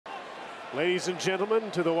Ladies and gentlemen,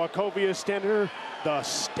 to the Wachovia Center, the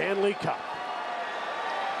Stanley Cup.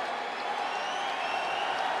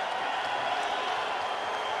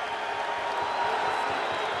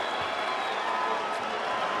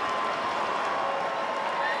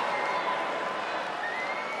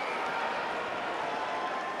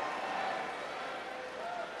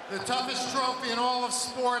 The toughest trophy in all of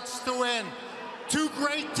sports to win. Two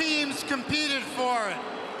great teams competed for it.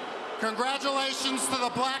 Congratulations to the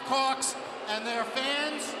Blackhawks and their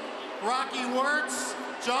fans, Rocky Wirtz,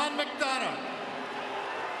 John McDonough,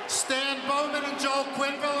 Stan Bowman and Joe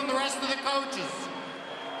Quinville and the rest of the coaches.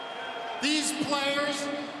 These players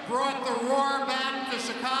brought the roar back to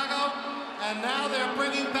Chicago, and now they're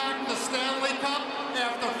bringing back the Stanley Cup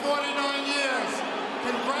after 49 years.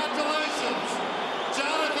 Congratulations,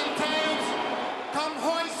 Jonathan Toews, come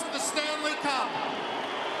hoist the Stanley Cup.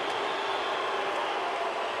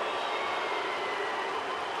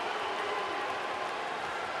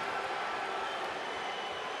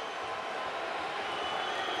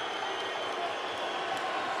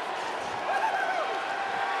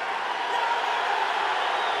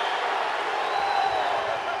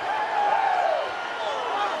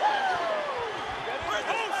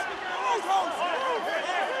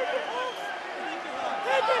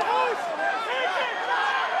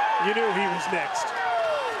 You knew he was next.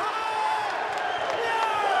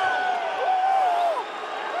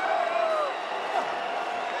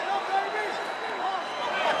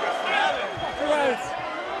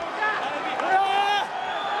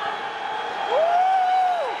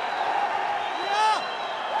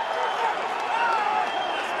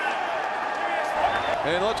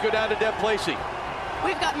 And let's go down to Deb Placey.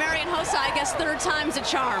 We've got Mariána Hossu, I guess third time's a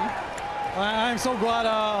charm. I'm so glad.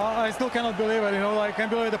 I still cannot believe it. I can't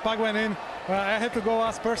believe the puck went in. I had to go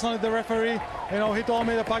ask personally the referee. He told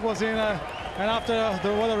me the puck was in, and after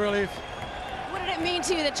what a relief. What did it mean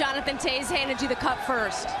to you that Jonathan Toews handed you the cup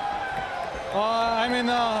first? I mean,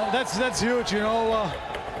 that's huge.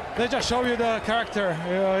 They just show you the character.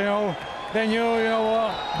 They knew,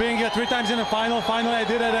 being here 3 times in the final. Finally, I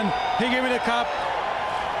did it, and he gave me the cup.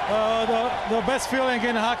 The best feeling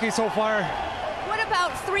in hockey so far. What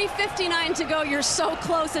about 3:59 to go? You're so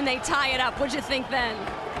close and they tie it up. What'd you think then?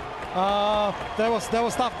 That was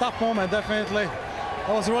tough moment, definitely. That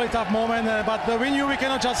was a really tough moment, but we knew we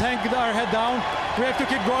cannot just hang our head down. We have to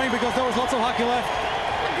keep going because there was lots of hockey left.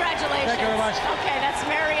 Congratulations. Thank you very much. Okay, that's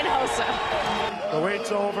Mariána Hossu. The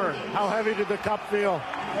wait's over. How heavy did the cup feel?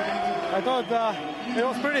 I thought it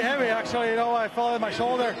was pretty heavy, actually. I felt it in my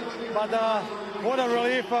shoulder, but what a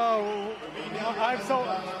relief. I'm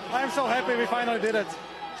so happy we finally did it.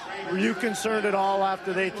 Were you concerned at all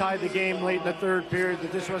after they tied the game late in the third period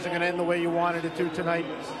that this wasn't going to end the way you wanted it to tonight?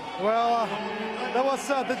 Well, that was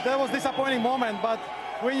a disappointing moment, but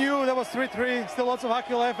we knew there was 3-3, still lots of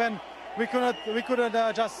hockey left, and we couldn't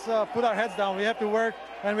just put our heads down. We have to work,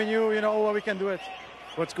 and we knew, we can do it.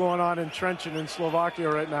 What's going on in Trenčín in Slovakia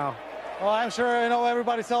right now? Well, I'm sure,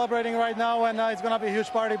 everybody's celebrating right now, and it's going to be a huge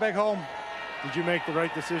party back home. Did you make the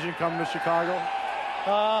right decision coming to Chicago?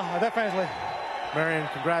 Definitely. Marian,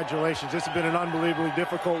 congratulations. This has been an unbelievably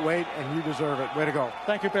difficult wait, and you deserve it. Way to go.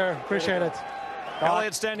 Thank you, Per. Appreciate it.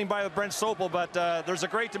 Elliott standing by with Brent Sopel, but there's a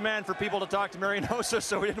great demand for people to talk to Mariána Hossu,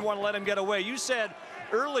 so we didn't want to let him get away. You said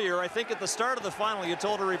earlier, I think at the start of the final, you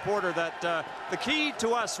told a reporter that the key to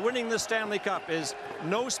us winning the Stanley Cup is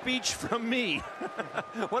no speech from me.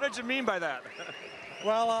 What did you mean by that?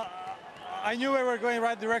 Well, I knew we were going in the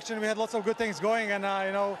right direction. We had lots of good things going, and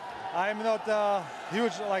I'm not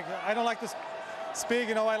huge. I don't like to speak.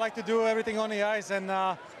 I like to do everything on the ice. And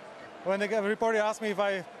when the reporter asked me if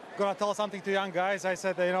I gonna tell something to young guys, I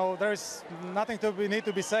said, there is nothing need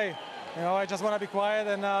to be said. I just want to be quiet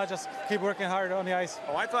and just keep working hard on the ice.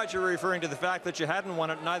 Oh, I thought you were referring to the fact that you hadn't won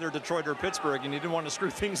it neither Detroit or Pittsburgh, and you didn't want to screw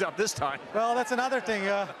things up this time. Well, that's another thing.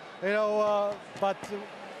 But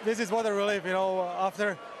this is what a relief.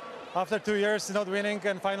 After 2 years not winning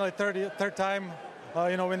and finally third time,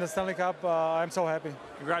 win the Stanley Cup, I'm so happy.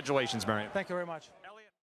 Congratulations, Marian. Thank you very much.